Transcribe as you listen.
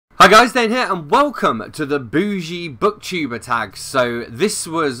Hi guys, Dane here and welcome to the Boujee BookTuber Tag. So this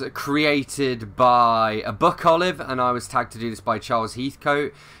was created by a book olive and I was tagged to do this by Charles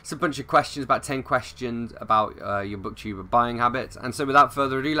Heathcote. It's a bunch of questions, about 10 questions about your booktuber buying habits. And so without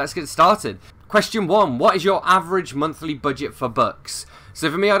further ado, let's get started. Question 1. What is your average monthly budget for books? So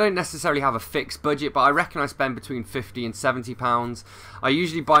for me, I don't necessarily have a fixed budget, but I reckon I spend between £50 and £70. I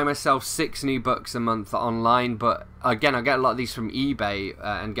usually buy myself 6 new books a month online, but again, I get a lot of these from eBay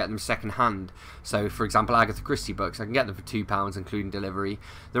and get them second hand. So for example, Agatha Christie books, I can get them for £2 including delivery.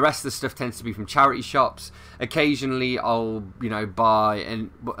 The rest of the stuff tends to be from charity shops. Occasionally I'll, buy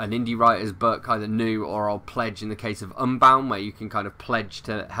an indie writer's book, either new or I'll pledge in the case of Unbound, where you can kind of pledge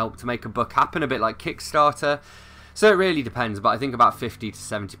to help to make a book happen, a bit like Kickstarter. So it really depends, but I think about £50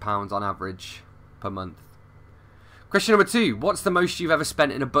 to £70 on average per month. Question number 2. What's the most you've ever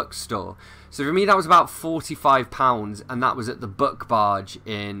spent in a bookstore? So for me, that was about £45, and that was at the Book Barge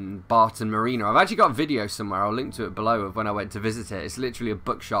in Barton Marina. I've actually got a video somewhere, I'll link to it below, of when I went to visit it. It's literally a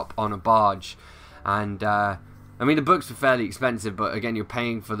bookshop on a barge. And, I mean, the books were fairly expensive, but again, you're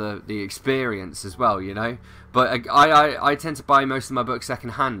paying for the experience as well, But I tend to buy most of my books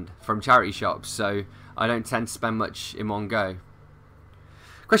second hand from charity shops, so I don't tend to spend much in one go.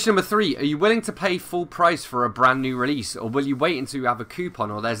 Question number 3. Are you willing to pay full price for a brand new release, or will you wait until you have a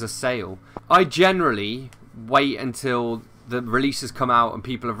coupon or there's a sale? I generally wait until the release has come out and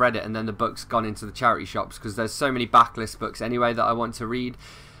people have read it and then the book's gone into the charity shops, because there's so many backlist books anyway that I want to read.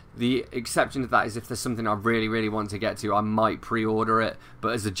 The exception to that is if there's something I really want to get to, I might pre-order it,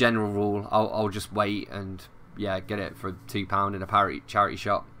 but as a general rule, I'll just wait and get it for £2 in a charity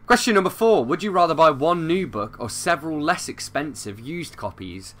shop. Question number 4. Would you rather buy one new book or several less expensive used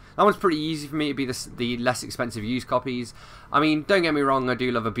copies? That one's pretty easy for me. It'd be the less expensive used copies. I mean, don't get me wrong, I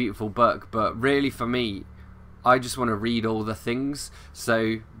do love a beautiful book, but really for me, I just want to read all the things.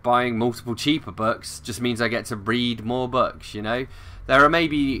 So buying multiple cheaper books just means I get to read more books, There are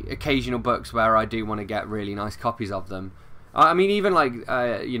maybe occasional books where I do want to get really nice copies of them. I mean, even like,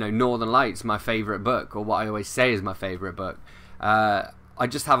 Northern Lights, my favourite book, or what I always say is my favourite book. I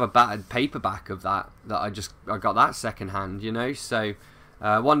just have a battered paperback of that I got that second hand, So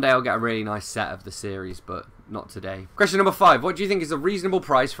one day I'll get a really nice set of the series, but not today. Question number 5. What do you think is a reasonable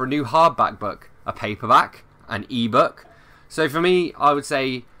price for a new hardback book? A paperback? An ebook? So for me, I would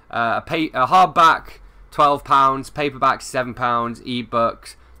say a hardback, £12, paperback, £7,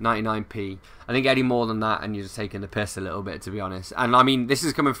 ebook, 99p. I think any more than that and you're just taking the piss a little bit, to be honest. And I mean, this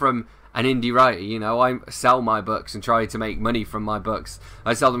is coming from an indie writer, I sell my books and try to make money from my books.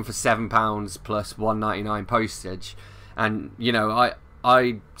 I sell them for £7 plus £1.99 postage, and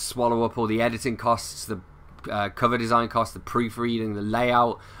I swallow up all the editing costs, the cover design costs, the proofreading, the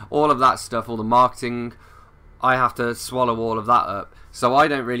layout, all of that stuff, all the marketing. I have to swallow all of that up, so I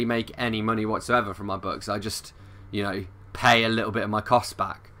don't really make any money whatsoever from my books. I just pay a little bit of my costs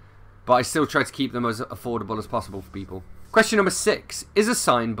back, but I still try to keep them as affordable as possible for people. Question number 6. Is a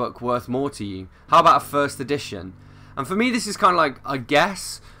signed book worth more to you? How about a first edition? And for me, this is kind of like, I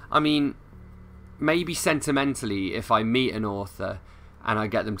guess, I mean, maybe sentimentally, if I meet an author and I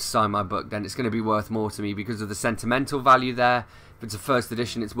get them to sign my book, then it's going to be worth more to me because of the sentimental value there. If it's a first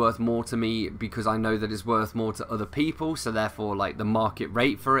edition, it's worth more to me because I know that it's worth more to other people, so therefore, like, the market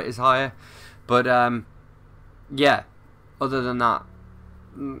rate for it is higher. But, yeah, other than that,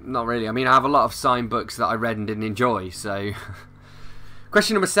 not really. I mean, I have a lot of signed books that I read and didn't enjoy, so...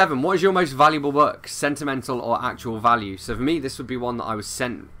 Question number 7. What is your most valuable book? Sentimental or actual value? So for me, this would be one that I was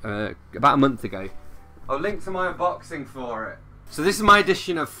sent about a month ago. I'll link to my unboxing for it. So this is my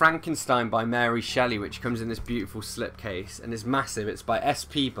edition of Frankenstein by Mary Shelley, which comes in this beautiful slipcase, and it's massive. It's by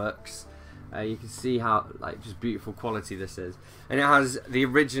SP Books. You can see how, just beautiful quality this is. And it has the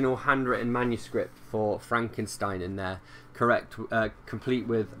original handwritten manuscript for Frankenstein in there. Correct, complete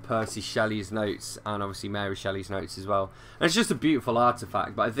with Percy Shelley's notes and obviously Mary Shelley's notes as well. And it's just a beautiful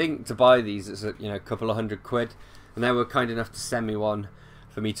artifact, but I think to buy these it's a couple of £100, and they were kind enough to send me one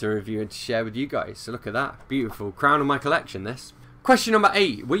for me to review and to share with you guys. So look at that, beautiful, crown of my collection this. Question number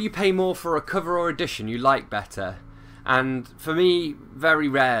 8. Will you pay more for a cover or edition you like better? And for me, very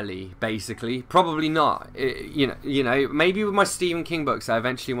rarely, basically. Probably not. Maybe with my Stephen King books, I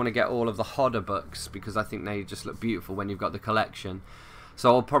eventually want to get all of the Hodder books because I think they just look beautiful when you've got the collection.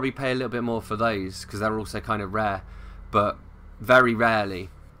 So I'll probably pay a little bit more for those because they're also kind of rare, but very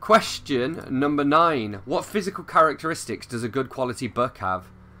rarely. Question number 9. What physical characteristics does a good quality book have?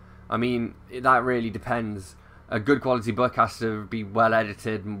 I mean, that really depends. A good quality book has to be well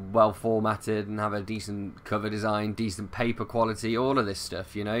edited and well formatted and have a decent cover design, decent paper quality, all of this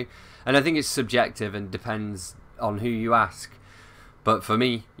stuff, And I think it's subjective and depends on who you ask. But for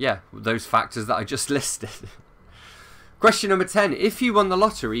me, yeah, those factors that I just listed. Question number 10. If you won the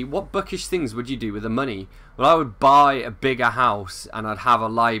lottery, what bookish things would you do with the money? Well, I would buy a bigger house, and I'd have a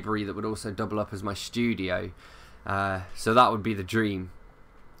library that would also double up as my studio. So that would be the dream.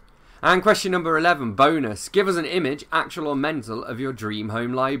 And question number 11, bonus. Give us an image, actual or mental, of your dream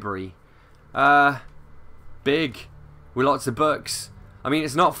home library. Big, with lots of books. I mean,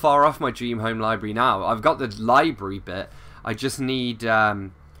 it's not far off my dream home library now. I've got the library bit. I just need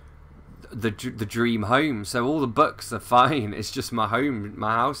the dream home. So all the books are fine. It's just my home.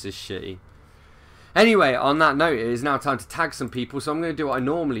 My house is shitty. Anyway, on that note, it is now time to tag some people. So I'm going to do what I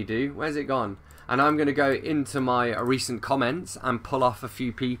normally do. Where's it gone? And I'm going to go into my recent comments and pull off a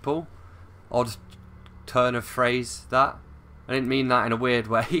few people. Odd turn of phrase, that. I didn't mean that in a weird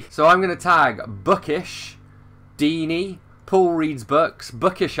way. So I'm going to tag Bookish, Dane, Paul Reads Books,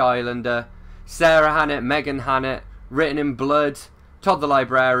 Bookish Islander, Sarah Hannett, Megan Hannett, Written in Blood, Todd the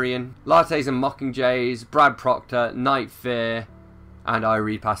Librarian, Lattes and Mockingjays, Brad Proctor, Night Fear, and I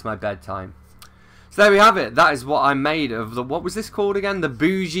Read Past My Bedtime. So there we have it. That is what I made of the, what was this called again? The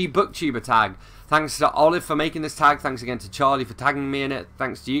Boujee BookTuber Tag. Thanks to Olive for making this tag. Thanks again to Charlie for tagging me in it.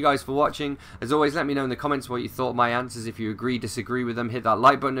 Thanks to you guys for watching. As always, let me know in the comments what you thought of my answers. If you agree, disagree with them, hit that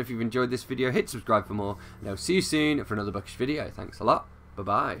like button if you've enjoyed this video. Hit subscribe for more. And I'll see you soon for another bookish video. Thanks a lot.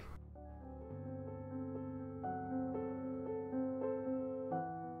 Bye-bye.